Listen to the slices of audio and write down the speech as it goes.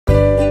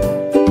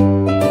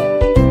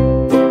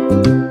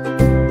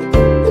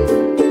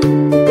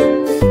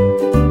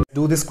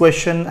this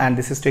question, and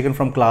this is taken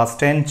from class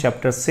 10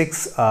 chapter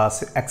 6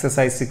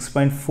 exercise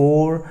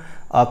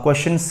 6.4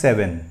 question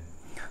 7.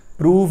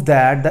 Prove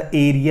that the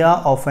area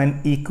of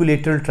an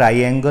equilateral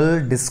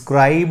triangle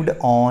described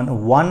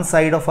on one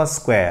side of a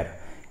square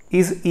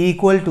is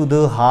equal to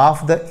the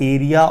half the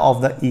area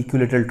of the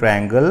equilateral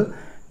triangle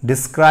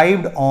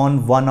described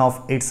on one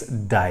of its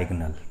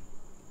diagonal.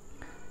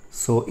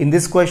 So in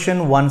this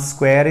question, one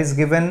square is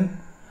given,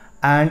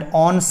 and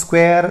on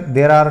square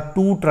there are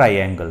two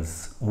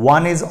triangles.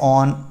 One is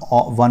on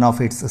one of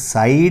its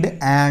side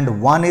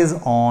and one is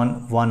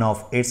on one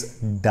of its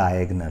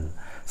diagonal.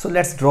 So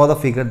let's draw the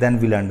figure, then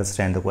we'll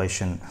understand the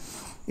question.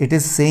 It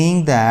is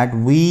saying that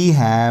we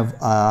have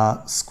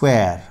a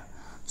square.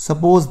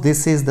 Suppose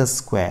this is the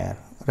square,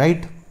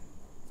 right?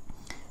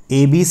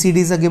 ABCD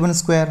is a given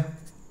square,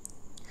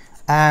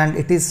 and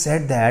it is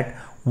said that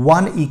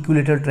one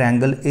equilateral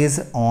triangle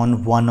is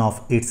on one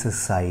of its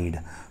side.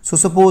 So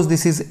suppose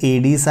this is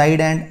AD side,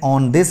 and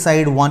on this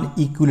side one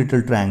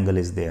equilateral triangle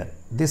is there.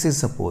 This is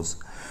suppose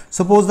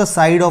the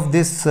side of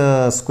this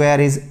square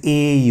is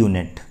A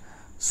unit.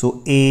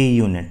 So A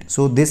unit.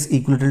 So this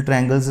equilateral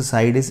triangle's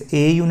side is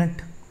A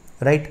unit,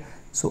 right?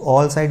 So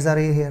all sides are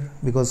A here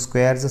because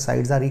squares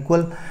sides are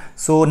equal.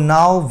 So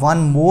now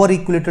one more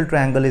equilateral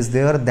triangle is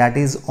there, that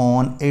is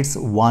on its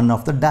one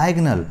of the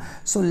diagonal.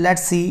 So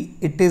let's see,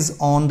 it is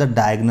on the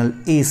diagonal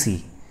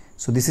AC.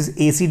 So this is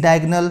AC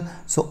diagonal.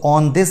 So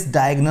on this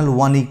diagonal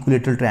one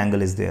equilateral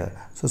triangle is there.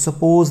 So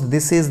suppose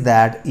this is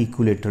that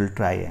equilateral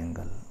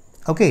triangle.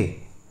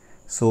 Okay.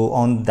 So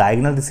on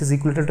diagonal this is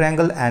equilateral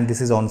triangle and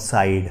this is on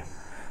side.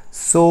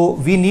 So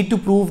we need to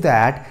prove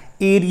that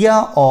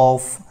area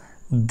of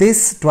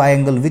this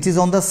triangle which is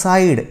on the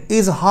side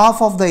is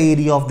half of the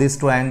area of this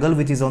triangle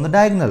which is on the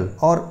diagonal,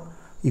 or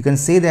you can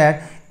say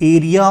that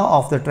area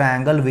of the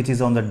triangle which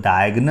is on the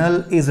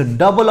diagonal is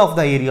double of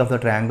the area of the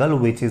triangle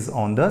which is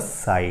on the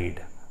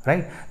side,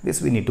 right?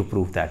 This we need to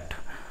prove that.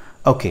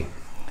 Okay,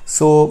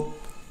 so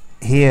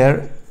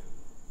here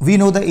we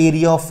know the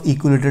area of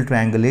equilateral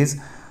triangle is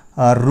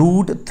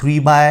root 3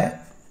 by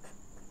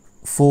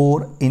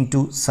 4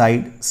 into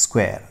side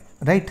square,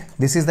 right?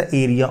 This is the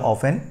area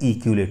of an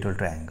equilateral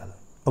triangle.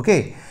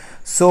 Okay,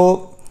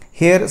 so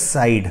here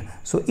side.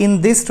 So in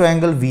this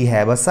triangle we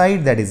have a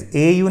side, that is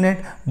A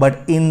unit, but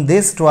in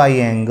this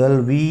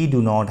triangle we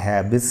do not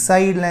have this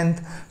side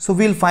length. So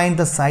we'll find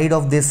the side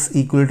of this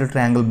equilateral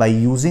triangle by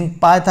using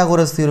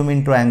Pythagoras theorem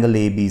in triangle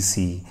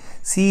ABC.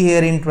 See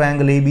here in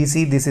triangle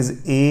ABC, this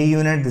is A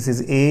unit, this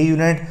is A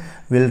unit.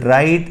 We'll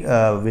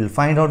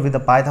find out with the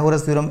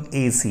Pythagoras theorem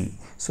AC.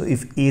 So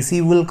if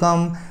AC will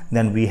come,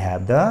 then we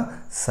have the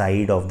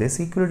side of this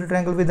equilateral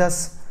triangle with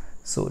us.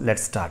 So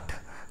let's start.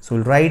 So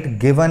we'll write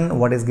given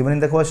what is given in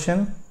the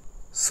question.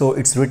 So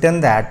it's written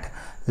that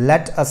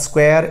let a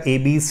square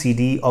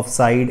ABCD of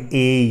side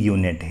A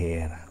unit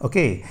here.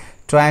 Okay,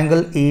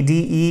 triangle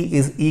ADE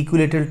is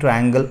equilateral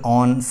triangle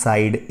on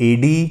side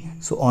AD.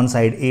 So on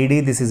side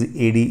AD this is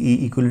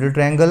ADE equilateral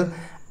triangle,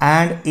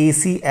 and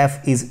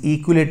ACF is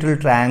equilateral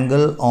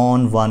triangle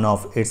on one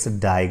of its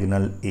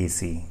diagonal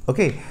AC.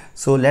 Okay,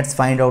 so let's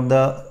find out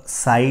the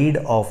side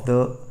of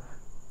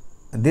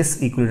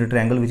this equilateral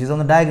triangle which is on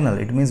the diagonal.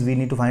 It means we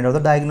need to find out the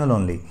diagonal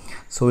only.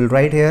 So we'll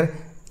write here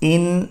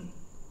in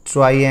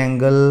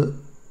triangle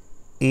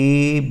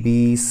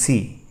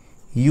ABC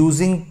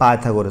using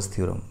Pythagoras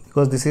theorem,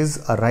 because this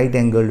is a right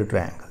angled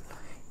triangle.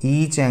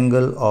 Each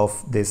angle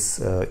of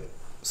this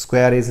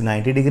square is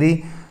 90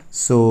 degree.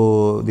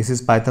 So this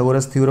is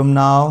Pythagoras theorem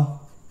now.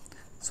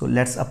 So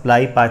let's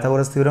apply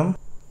Pythagoras theorem.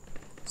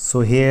 So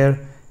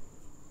here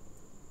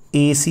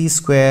AC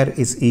square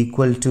is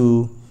equal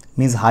to,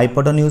 means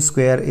hypotenuse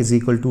square is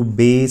equal to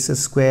base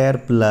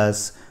square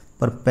plus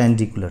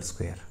perpendicular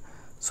square.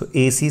 So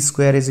AC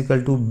square is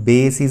equal to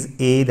base is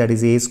A, that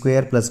is A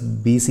square, plus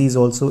BC is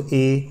also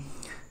A.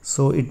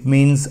 So it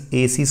means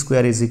AC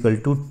square is equal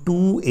to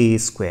 2A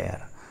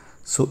square.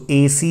 So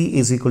AC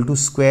is equal to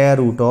square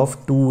root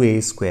of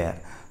 2A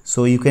square.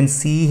 So you can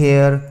see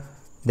here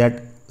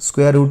that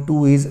square root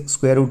 2 is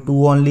square root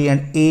 2 only,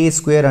 and A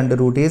square under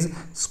root is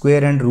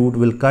square and root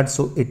will cut,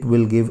 so it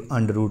will give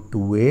under root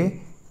 2A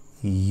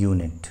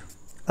unit.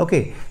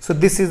 Okay, so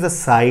this is the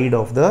side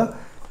of the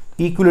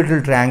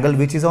equilateral triangle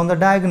which is on the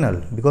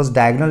diagonal, because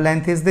diagonal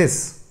length is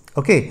this.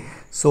 Okay,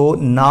 so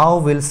now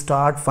we'll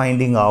start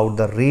finding out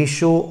the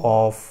ratio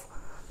of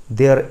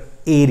their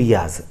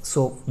areas.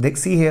 So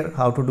let's see here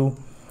how to do.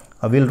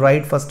 We'll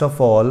write first of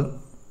all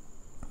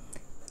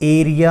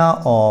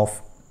area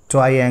of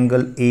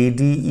triangle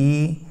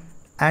ADE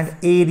and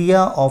area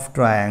of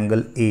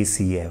triangle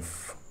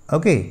ACF.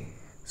 Okay,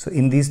 so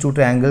in these two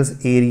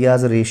triangles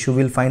areas ratio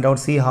we'll find out.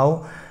 See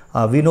how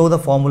we know the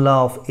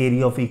formula of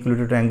area of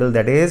equilateral triangle,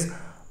 that is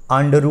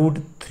under root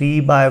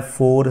 3 by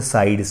 4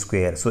 side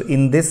square. So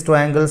in this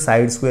triangle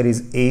side square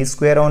is A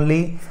square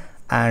only,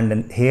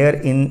 and here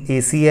in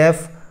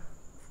ACF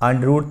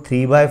under root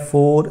 3 by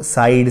 4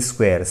 side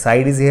square.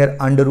 Side is here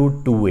under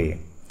root 2A.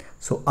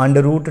 So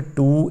under root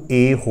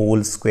 2A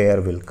whole square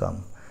will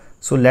come.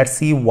 So let's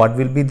see what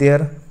will be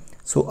there.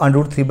 So under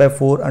root 3 by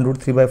 4, under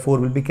root 3 by 4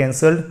 will be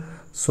cancelled.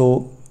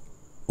 So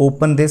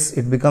open this,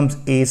 it becomes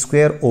a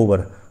square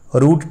over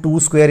root 2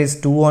 square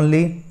is 2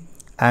 only,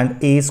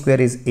 and a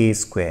square is a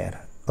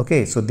square.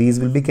 Okay, so these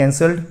will be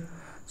cancelled.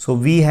 So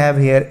we have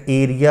here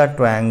area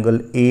triangle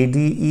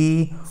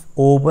ADE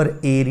over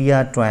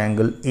area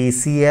triangle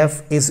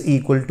ACF is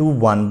equal to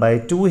 1 by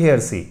 2 here.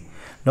 See,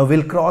 now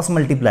we'll cross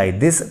multiply.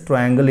 This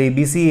triangle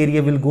ABC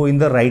area will go in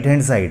the right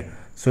hand side.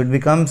 So it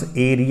becomes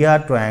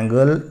area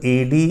triangle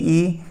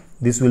ADE,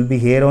 this will be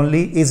here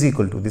only, is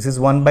equal to, this is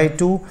 1 by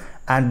 2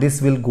 and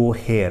this will go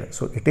here.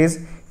 So it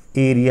is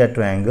area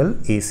triangle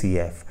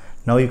ACF.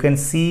 Now you can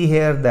see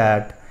here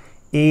that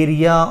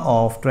area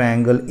of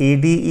triangle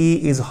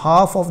ADE is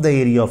half of the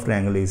area of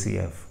triangle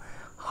ACF,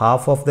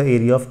 half of the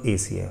area of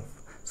ACF.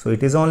 So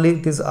it is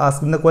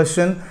asking the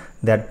question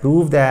that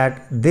prove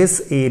that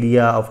this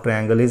area of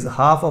triangle is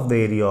half of the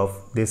area of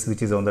this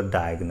which is on the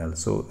diagonal.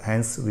 So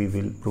hence we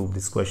will prove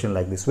this question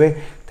like this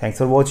way. Thanks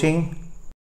for watching.